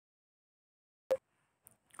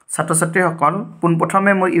ছাত্ৰ ছাত্ৰীসকল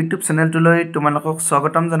পোনপ্ৰথমে মোৰ ইউটিউব চেনেলটোলৈ তোমালোকক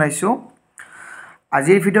স্বাগতম জনাইছোঁ।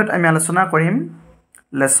 আজিৰ ভিডিঅ'ত আমি আলোচনা কৰিম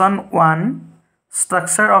লেসন 1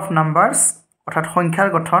 ষ্ট্ৰাকচাৰ অফ নাম্বাৰছ অৰ্থাৎ সংখ্যাৰ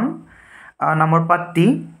গঠন নামৰ পাঠটি।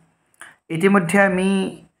 ইতিমধ্যে আমি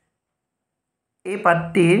এই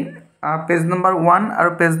পাঠটিৰ পেজ নম্বৰ 1 আৰু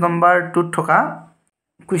পেজ নম্বৰ 2 থকা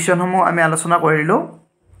কুৱেশ্যনসমূহ আমি আলোচনা কৰিলোঁ।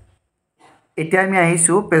 এতিয়া আমি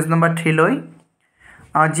আহিছোঁ পেজ নম্বৰ 3 লৈ।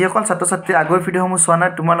 যিসকল ছাত্ৰ ছাত্ৰী আগৰ ভিডিঅ'সমূহ চোৱা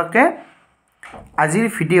নাই তোমালোকে আজিৰ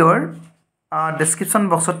ভিডিঅ'ৰ ডেছক্ৰিপশ্যন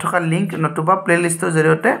বক্সত থকা লিংক নতুবা প্লেলিষ্টৰ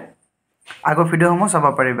জৰিয়তে আগৰ ভিডিঅ'সমূহ চাব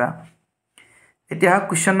পাৰিবা। এতিয়া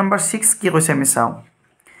কুৱেশ্যন নম্বৰ 6 কি কৈছে আমি চাওঁ।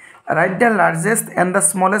 Right the largest and the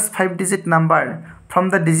smallest 5 digit number from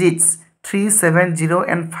the ডিজিটছ 3, 7, 0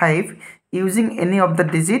 and 5 using any of the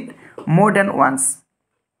digit মোৰ দেন ওৱান্স।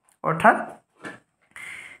 অৰ্থাৎ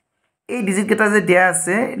এই ডিজিটকেইটা যে দিয়া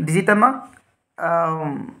আছে, ডিজিট আমাক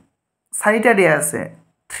 4টা দিয়া আছে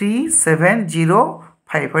 3, 7, 0,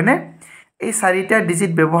 5 হয়নে? এই 4টা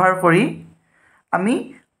ডিজিট ব্যৱহাৰ কৰি আমি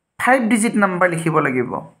 5 ডিজিট নাম্বাৰ লিখিব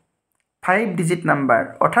লাগিব। 5 ডিজিট নাম্বাৰ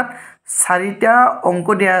অৰ্থাৎ 4টা অংক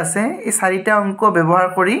দিয়া আছে, এই 4টা অংক ব্যৱহাৰ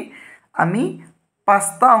কৰি আমি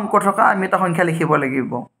 5টা অংক থকা আমি এটা সংখ্যা লিখিব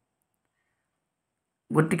লাগিব।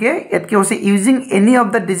 গতিকে ইয়াত কি হৈছে using any of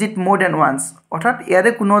the digit মোৰ দেন ওৱান্স, অৰ্থাৎ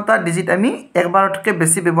ইয়াৰে কোনো এটা ডিজিট আমি একবাৰতকৈ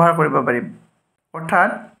বেছি ব্যৱহাৰ কৰিব পাৰিম। অৰ্থাৎ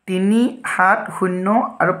 3, 7, 0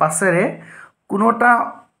 আৰু 5ৰে কোনো এটা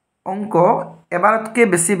অংক এবাৰতকৈ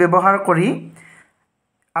বেছি ব্যৱহাৰ কৰি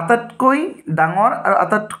আটাইতকৈ ডাঙৰ আৰু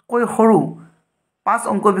আটাইতকৈ সৰু 5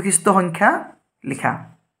 অংক বিশিষ্ট সংখ্যা লিখা।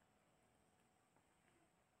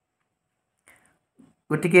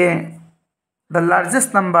 গতিকে দ্য লাৰ্জেষ্ট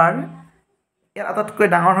নাম্বাৰ, ইয়াৰ আটাইতকৈ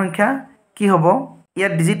ডাঙৰ সংখ্যা কি হ'ব?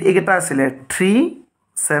 ইয়াত ডিজিট এইকেইটা আছিলে 3,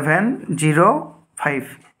 7, 0, 5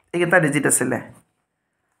 এইকেইটা ডিজিট আছিলে।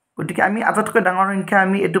 গতিকে আমি আটাইতকৈ ডাঙৰ সংখ্যা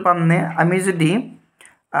আমি এইটো পামনে? আমি যদি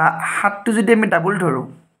 7টো যদি আমি ডাবল ধৰোঁ,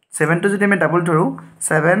 7টো যদি আমি ডাবল ধৰোঁ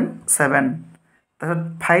 7, 7 তাৰপিছত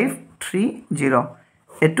 5, 3, 0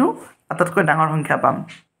 এইটো আটাইতকৈ ডাঙৰ সংখ্যা পাম।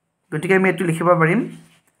 গতিকে আমি এইটো লিখিব পাৰিম,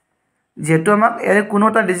 যিহেতু আমাক ইয়াৰে কোনো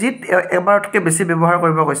এটা ডিজিট এবাৰতকৈ বেছি ব্যৱহাৰ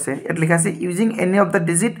কৰিব কৈছে। ইয়াত লিখা আছে using any of the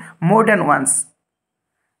digit মোৰ দেন ওৱান্স।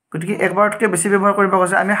 গতিকে একবাৰতকৈ বেছি ব্যৱহাৰ কৰিব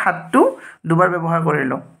কৈছে, আমি 7টো দুবাৰ ব্যৱহাৰ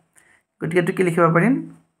কৰিলোঁ। গতিকে এইটো কি লিখিব পাৰিম?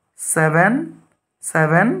 7,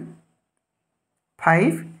 7,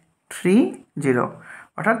 5, 3, 0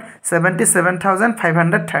 অৰ্থাৎ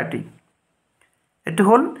 77,530 এইটো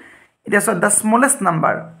হ'ল। এতিয়া চোৱা দ্য স্মলেষ্ট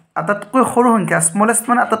নাম্বাৰ, আটাইতকৈ সৰু সংখ্যা। স্মলেষ্ট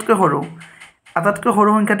মানে আটাইতকৈ সৰু। আটাইতকৈ সৰু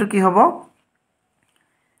সংখ্যাটো কি হ'ব?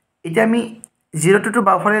 এতিয়া আমি 0টোতো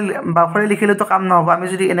বাওঁফালে লিখিলেতো কাম নহ'ব। আমি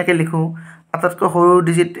যদি এনেকৈ লিখোঁ আটাইতকৈ সৰু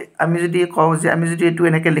ডিজিট, আমি যদি কওঁ যে আমি যদি এইটো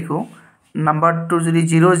এনেকৈ লিখোঁ নাম্বাৰটো যদি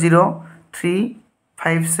 0, 0, 3,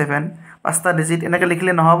 5, 7 5টা ডিজিট এনেকৈ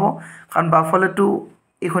লিখিলে নহ'ব, কাৰণ বাওঁফালেতো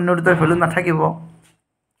এই 0 দুটাৰ ভেলু নাথাকিব।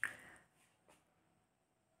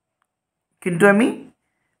 কিন্তু আমি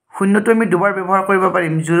 0টো আমি দুবাৰ ব্যৱহাৰ কৰিব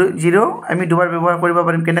পাৰিম। 0 আমি দুবাৰ ব্যৱহাৰ কৰিব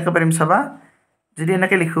পাৰিম। কেনেকৈ পাৰিম চাবা। যদি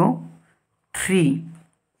এনেকৈ লিখোঁ 3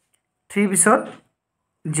 পিছত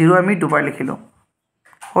 0 আমি দুবাৰ লিখিলোঁ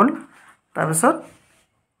হ'ল, তাৰপিছত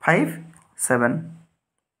 5, 7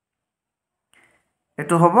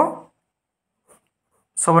 এইটো হ'ব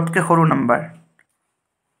চবতকৈ সৰু নাম্বাৰ।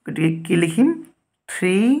 গতিকে কি লিখিম?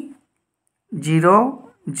 3, 0,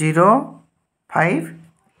 0, 5,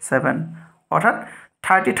 7 অৰ্থাৎ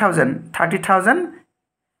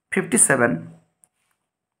 30,057।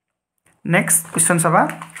 নেক্সট কুৱেশ্যন চাবা।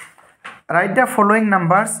 Right the following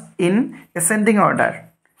numbers in ascending order.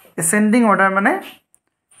 Ascending order মানে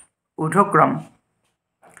ঊৰ্ধ্বক্ৰম,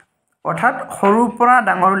 অৰ্থাৎ সৰুৰ পৰা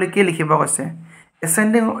ডাঙৰলৈকে লিখিব কৈছে।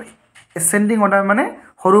 এচেণ্ডিং অৰ্ডাৰ মানে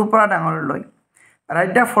সৰুৰ পৰা ডাঙৰলৈ।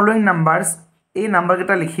 ৰাইট দ্য ফলোয়িং নাম্বাৰছ, এই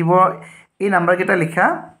নাম্বাৰকেইটা লিখা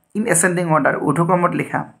ইন এচেণ্ডিং অৰ্ডাৰ, ঊৰ্ধ্বক্ৰমত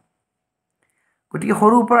লিখা। গতিকে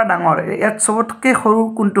সৰুৰ পৰা ডাঙৰ, ইয়াত চবতকৈ সৰু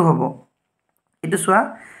কোনটো হ'ব? এইটো চোৱা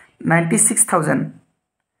 96,000,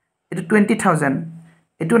 এইটো 20,000,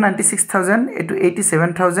 এইটো 96,000, এইটো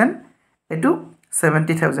 87,000, এইটো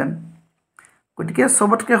 70,000। গতিকে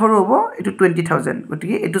চবতকৈ সৰু হ'ব এইটো 20,000।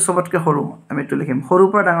 গতিকে এইটো চবতকৈ সৰু, আমি এইটো লিখিম। সৰুৰ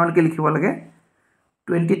পৰা ডাঙৰলৈকে লিখিব লাগে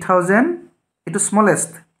 20,000, এইটো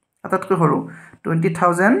স্মলেষ্ট আটাইতকৈ সৰু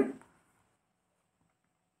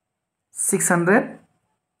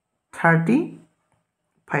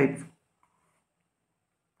 20,635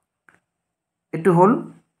 এইটো হ'ল।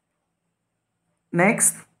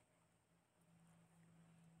 নেক্সট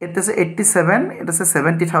এটা আছে 87, এটা আছে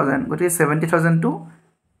 70,000। গতিকে 70,000টো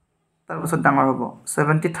তাৰপাছত ডাঙৰ হ'ব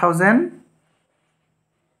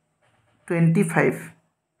 70,025।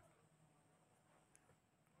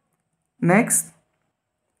 নেক্সট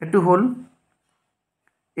এটো হল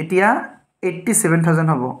এতিয়া 87000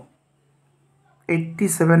 হ'ব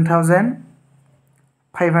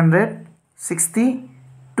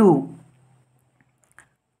 87562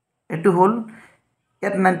 এটো হল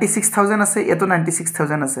ইয়াত 96000 আছে এটো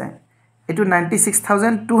 96000 আছে এটো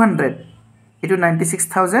 96200 এটো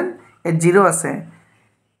 96000 এ 0 আছে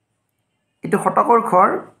এটো শতকৰ ঘৰ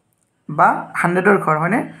বা 100ৰ ঘৰ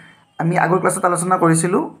হয়নে আমি আগৰ ক্লাছত আলোচনা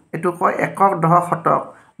কৰিছিলো এটো কয় একক দশক শতক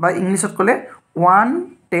বা ইংলিছত কলে 1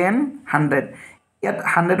 10 100 ইয়াত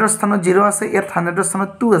 100ৰ স্থানত 0 আছে ইয়াত 100ৰ স্থানত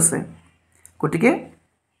 2 আছে গতিকে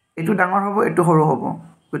এটো ডাঙৰ হ'ব এটো সৰু হ'ব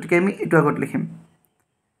গতিকে আমি এটো আগত লিখিম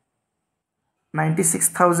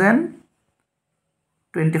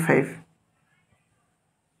 96025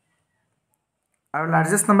 আৰু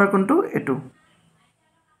লাৰ্জেষ্ট নম্বৰ কোনটো এটো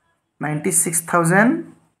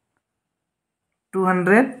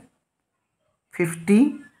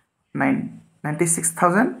 96259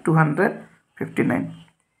 96259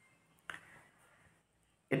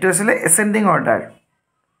 এটো আছিল এসেন্ডিং অৰ্ডাৰ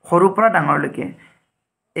সৰু পৰা ডাঙৰ লৈকে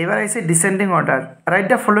এবাৰ আছে descending order right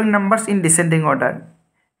the following নাম্বাৰস in descending order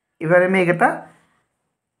এবাৰ আমি এটা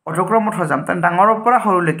অটোক্ৰমত হজাম তান ডাঙৰৰ পৰা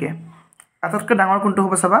সৰু লৈকে আটাইতকৈ ডাঙৰ কোনটো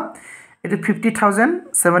হ'ব চাবা এটো 50000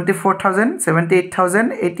 74000 78000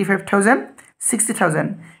 85000 60000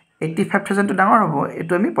 85000 টো ডাঙৰ হ'ব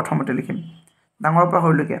এটো আমি প্ৰথমতে লিখিম ডাঙৰৰ পৰা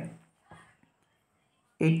সৰু লৈকে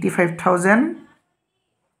 85715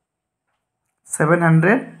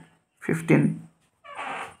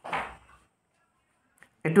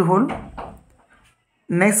 এটো হল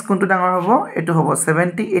নেক্সট কোনটো ডাঙৰ হ'ব এটো হ'ব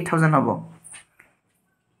 78000 হ'ব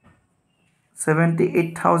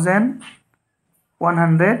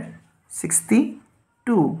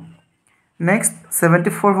 78162 next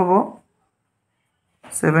 74 হ'ব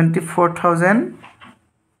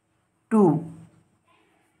 74002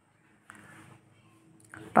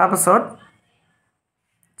 তাৰপাছত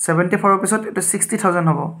 74 পিছত এটো 60000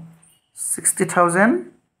 হ'ব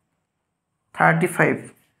 60035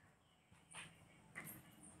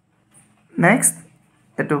 next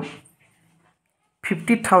এটো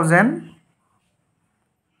 50000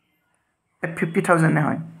 50000 নে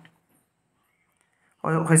হয়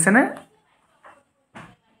হৈছে নে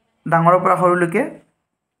ডাঙৰৰ পৰা সৰু লৈকে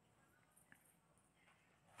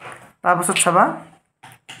তাৰপাছত চাবা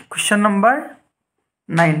question number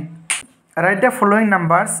 9 write the following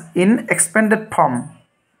numbers in expanded form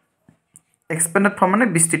মানে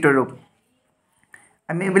বিস্তৃত ৰূপ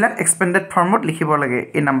আমি এবিলাক expanded formত লিখিব লাগে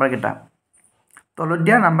এই নাম্বাৰ কেটা তলত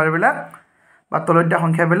দিয়া নাম্বাৰ বিলাক বা তলত দিয়া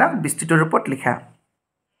সংখ্যা বিলাক বিস্তৃত ৰূপত লিখা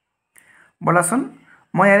বলাচোন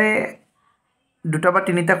মই আৰে দুটা বা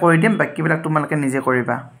তিনিটা কৰি দিম বাকি বিলাক তোমালকে নিজে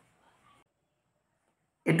কৰিবা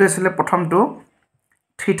এটো আছিল প্ৰথমটো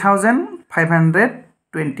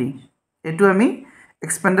 3520 এটো আমি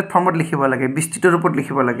expanded formত লিখিব লাগে বিস্তৃত ৰূপত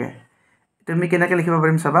লিখিব লাগে এটো আমি কেনেকৈ লিখিব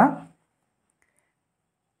পাৰিম চাবা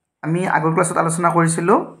আমি আগৰ ক্লাছত আলোচনা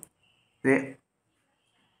কৰিছিলো যে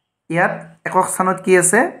ইয়াত একক স্থানত কি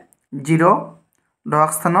আছে 0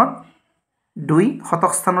 দশক স্থানত 2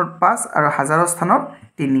 শতক স্থানত 5 আৰু হাজাৰৰ স্থানত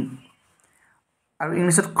 3 আৰু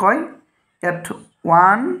ইংলিছত কয় ইয়াত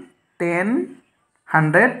 1 10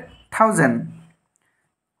 100 1000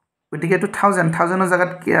 গতিকে এটো 1000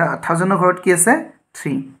 জায়গাত 1000 ঘৰত কি আছে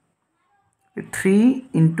 3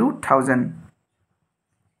 into 1000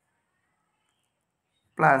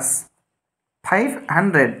 plus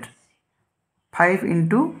 500 5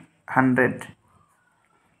 into 100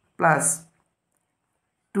 plus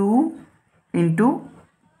 2 into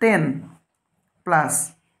 10 plus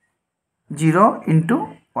 0 into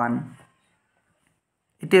 1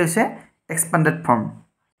 এটি হৈছে expanded form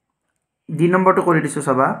ডি নম্বৰটো কৰি দিছো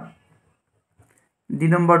সবা ডি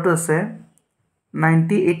নম্বৰটো আছে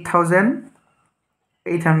 98810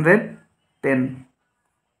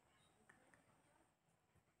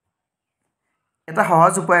 এটা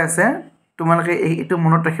সহজ উপায় আছে তোমালকে এটো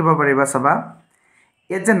মনত ৰাখিব পাৰিবা সবা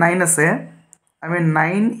ইয়াত যে 9 আছে আমি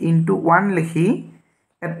 9 into 1 লিখি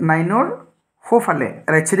এট 9 ৰ সোফালে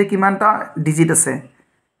ৰাইট সাইডে কিমানটা ডিজিট আছে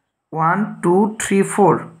 1 2 3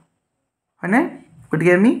 4 হয়নে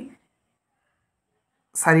গতিকে আমি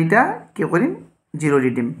চাৰিটা কি কৰিম 0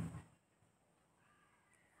 দি দিম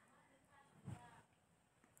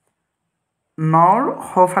নর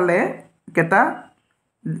সোফালে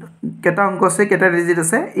কেটা অংক আছে কেটা ডিজিট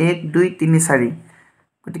আছে 1 2 3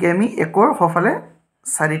 4 গতিকে আমি একৰ সোফালে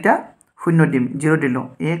চাৰিটা শূন্য দিম 0 দিলো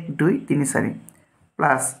 1 2 3 4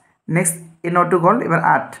 প্লাস নেক্সট এ নটো গল এবাৰ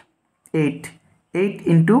 8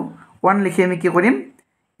 into 1 লিখি আমি কি কৰিম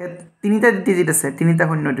তিনিটা ডিজিট আছে তিনিটা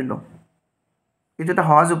শূন্য দিলো এটো এটা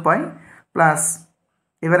সহজ উপায় প্লাস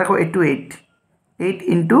এবাৰ আকৌ 8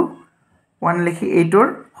 8 into 1 লিখি 8 ৰ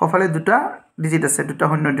সফালে দুটা ডিজিট আছে দুটা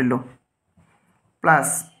শূন্য দিলো প্লাস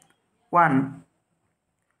 1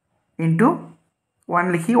 into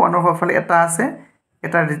 1 লিখি 1 ৰ সফালে এটা আছে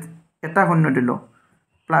এটা শূন্য দিলো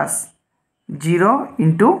প্লাস 0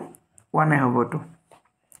 into 1 হ'ব তো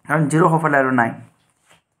কাৰণ 0 সফালে আৰু নাই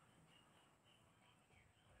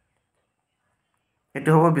এটো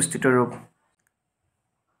হ'ব বিস্তৃত ৰূপ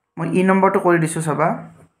মই ই নম্বৰটো কৰি দিছো সবা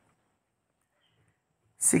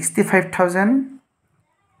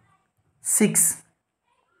 65006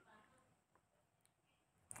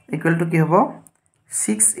 equal to কি হ'ব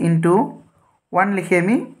 6 into 1 লিখি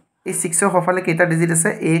আমি এই 6 ৰ সফালে কেইটা ডিজিট আছে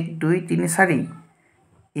 1 2 3 4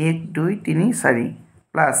 1 2 3 4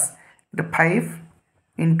 প্লাস 5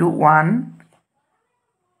 into 1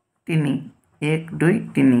 3 1 2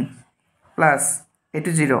 3 প্লাস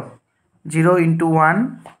এটো 0 0 into 1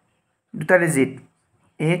 দুটা ডিজিট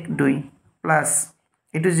 1 2 প্লাস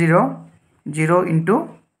এটো 0 0 into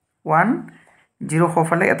 1 0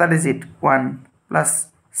 সফালে এটা ডিজিট 1 প্লাস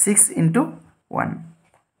 6 into 1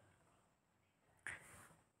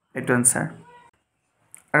 এটো आंसर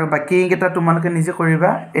আৰু বাকি কেটা তোমালোকে নিজে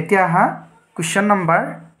কৰিবা এতিয়া আহা question number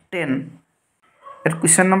 10 at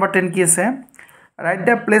question number 10 কি আছে write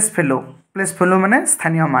the place value মানে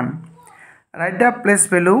স্থানীয় মান write the place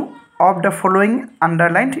value of the following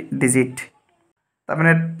underlined digit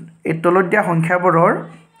তাৰমানে এই তলত দিয়া সংখ্যাবোৰৰ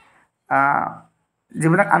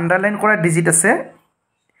যিবিলাক আন্ডাৰলাইন কৰা ডিজিট আছে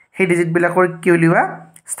সেই ডিজিট বিলাকৰ কি উলিওৱা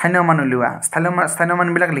স্থানীয় মান উলিওৱা স্থানীয় মান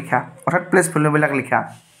বিলাক লিখা অৰ্থাৎ প্লেস ভ্যালু বিলাক লিখা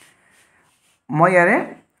মই ইয়াৰে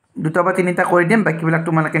দুটা বা তিনিটা কৰি দিম বাকি বিলাক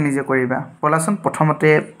তোমালোকে নিজে কৰিবা বলাচোন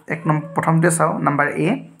প্ৰথমতে চাও নম্বৰ এ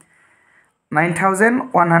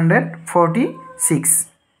 9146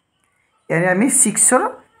 ইয়াৰে আমি 6 ৰ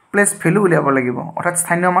প্লেস ভ্যালু উলিয়াব লাগিব অৰ্থাৎ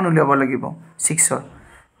স্থানীয় মান উলিয়াব লাগিব 6 ৰ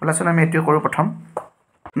বলাচোন আমি এটো কৰো প্ৰথম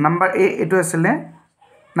নম্বৰ এ এটো আছিল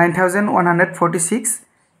 9146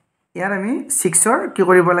 ইয়াৰ আমি 6 ৰ কি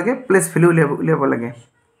কৰিব লাগে প্লেস ভ্যালু উলিয়াব লাগে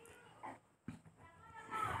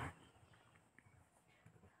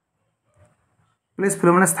প্লেস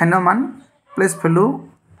ভ্যালু মানে স্থানীয় মান place value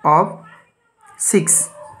of 6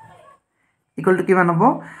 equal to কিমান হ'ব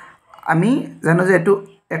আমি জানো যে এটো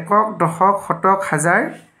একক দশক শতক হাজাৰ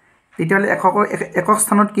তেতিয়ালে একক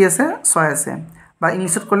স্থানত কি আছে 6 আছে বা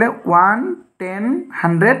ইংলিশত ক'লে 1 10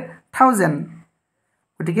 100 1000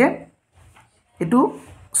 গতিকে এটো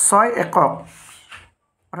 6 একক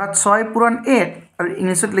অৰ্থাৎ 6 পূৰণ 8 আৰু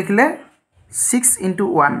ইংলিশত লিখিলে 6 into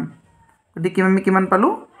 1 গতিকে আমি কিমান পালো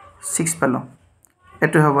 6 পালো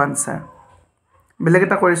এটো হ'ব आंसर বেলেগ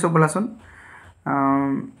এটা কৰিছো বলাচোন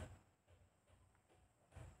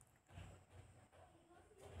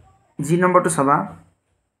জি নম্বৰটো চাবা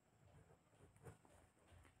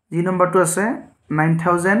জি নম্বৰটো আছে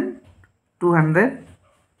 9209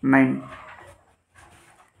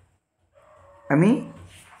 আমি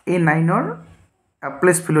এই 9 ৰ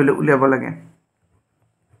প্লেস ভ্যালু উলিয়াব লাগে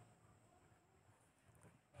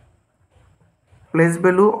place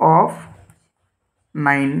value of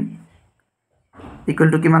 9 equal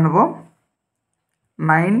to কিমান হ'ব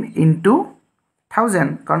 9 into 1000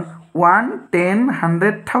 কাৰণ 1 10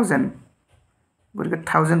 100 1000 গতিকে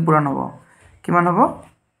 1000 পূৰণ হ'ব কিমান হ'ব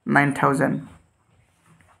 9000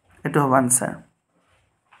 এটো হ'ব आंसर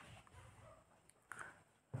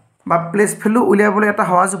বা প্লেস ভ্যালু উলিয়াবলৈ এটা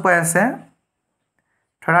সহজ উপায় আছে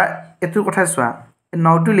ধৰা এটো কথা চোৱা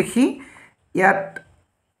 9 টো লিখি ইয়াত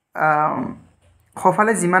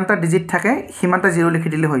সফালে যিমানটা ডিজিট থাকে সিমানটা 0 লিখি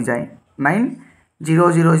দিলে হৈ যায়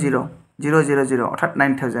 9000 অৰ্থাৎ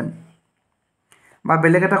 9000 বা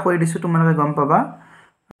বেলেগ এটা কৰি দিছো তোমালোকে গম পাবা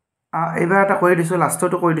এবাৰ এটা কৰি দিছো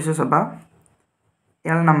লাষ্টটো কৰি দিছো সবা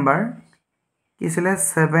এল নাম্বাৰ কি আছিল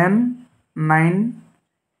 79012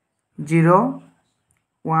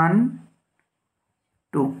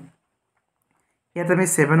 ইয়াত আমি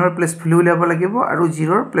 7 ৰ প্লেস ভ্যালু উলিয়াব লাগিব আৰু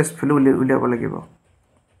 0 ৰ প্লেস ভ্যালু উলিয়াব লাগিব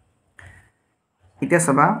এতিয়া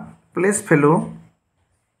সবা প্লেস ভ্যালু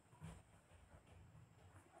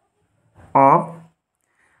অফ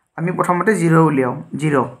আমি প্ৰথমতে 0 উলিয়াও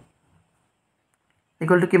 0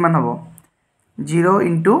 ইকুয়াল টু কিমান হ'ব 0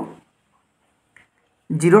 into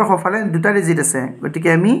 0 ৰ সফালে দুটা ডিজিট আছে গতিকে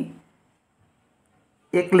আমি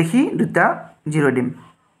 1 লিখি দুটা 0 দিম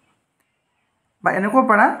বা এনেকৈ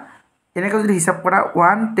পাৰা এনেকৈ যদি হিসাব কৰা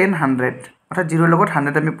 1 10 100 অৰ্থাৎ 0 লগত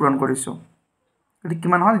 100 আমি পূৰণ কৰিছো গতিকে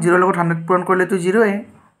কিমান হ'ল 0 লগত 100 পূৰণ কৰিলে তো 0 এ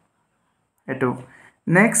এটো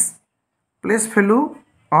next place value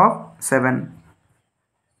of 7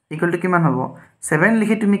 equal to কিমান হ'ব 7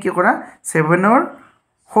 লিখি তুমি কি কৰা 7 ৰ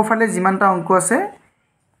সফালে যিমানটা অংক আছে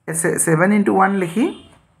 7 into 1 লিখি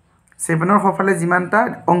 7 সফালে যিমানটা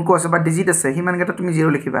অংক আছে বা ডিজিট আছে সিমানকেইটা তুমি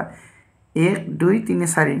 0 লিখিবা 1 2 3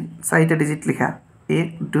 4 চাৰিটা ডিজিট লিখা 1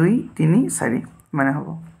 2 3 4 মানে হ'ব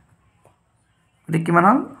এটি কিমান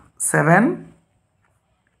হল 7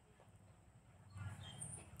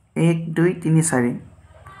 1 2 3 4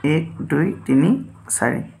 1 2 3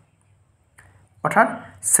 4 অৰ্থাৎ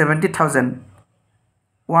 70,000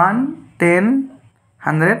 1 10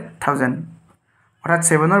 100,000 অৰ্থাৎ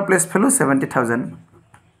 7 প্লেস ভ্যালু 70,000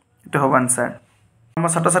 এটো হ'ব আনসাৰ আমাৰ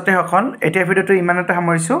ছাত্ৰ-ছাত্ৰী সকল এতিয়া ভিডিওটো ইমানতে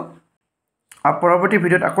সামৰিছো আৰু পৰৱৰ্তী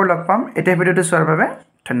ভিডিওত আকৌ লগ পাম এতিয়া ভিডিওটো চোৱাৰ বাবে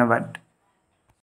ধন্যবাদ